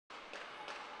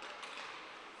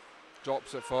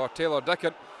drops it for Taylor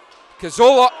Dickon.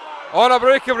 Cazzola on a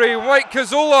breakaway, Mike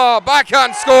Cazzola,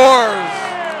 backhand scores!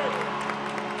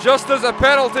 Just as the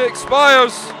penalty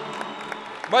expires,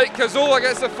 Mike Cazzola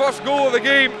gets the first goal of the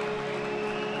game.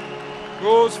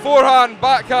 Goes forehand,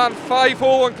 backhand,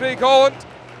 5-hole on Craig Holland.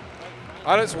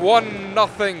 And it's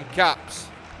 1-0 Caps.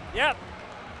 Yep.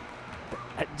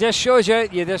 It just shows you,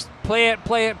 you just play it,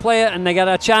 and they get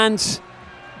a chance.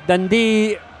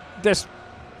 Dundee just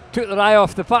took their eye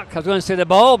off the puck. I was going to say the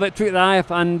ball, but took the eye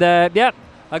off. And yep,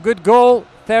 a good goal.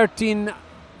 13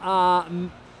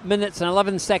 minutes and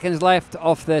 11 seconds left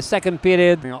of the second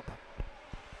period.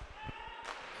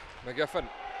 McGiffin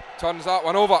turns that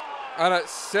one over, and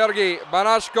it's Sergei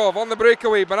Banashkov on the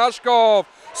breakaway. Banashkov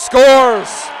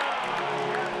scores!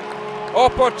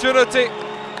 Opportunity,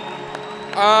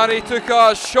 and he took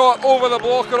a shot over the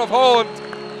blocker of Holland.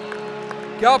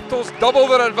 Capitals double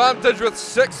their advantage with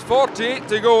 6:48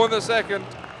 to go in the second.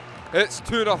 It's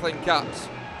 2-0 Caps.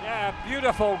 Yeah,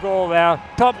 beautiful goal there.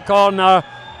 Top corner,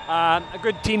 a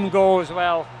good team goal as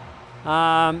well.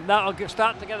 That'll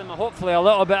start to give them hopefully a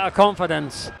little bit of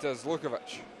confidence. It is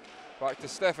Lukovic. Back to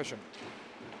Stefan.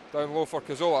 Down low for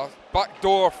Cazzola.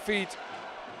 Backdoor feed.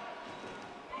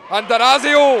 And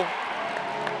D'Orazio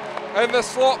in the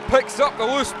slot picks up the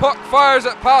loose puck, fires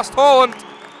it past Holland.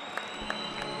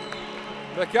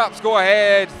 The Caps go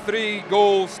ahead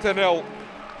 3-0.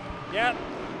 Yep.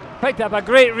 Picked up a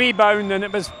great rebound, and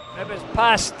it was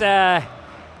past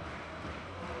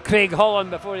Craig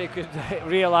Holland before he could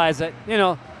realise it. You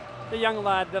know, the young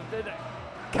lad, the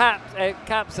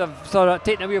Caps have sort of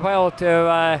taken a wee while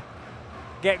to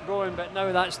get going, but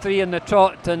now that's 3 in the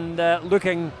trot and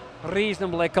looking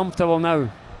reasonably comfortable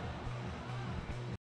now.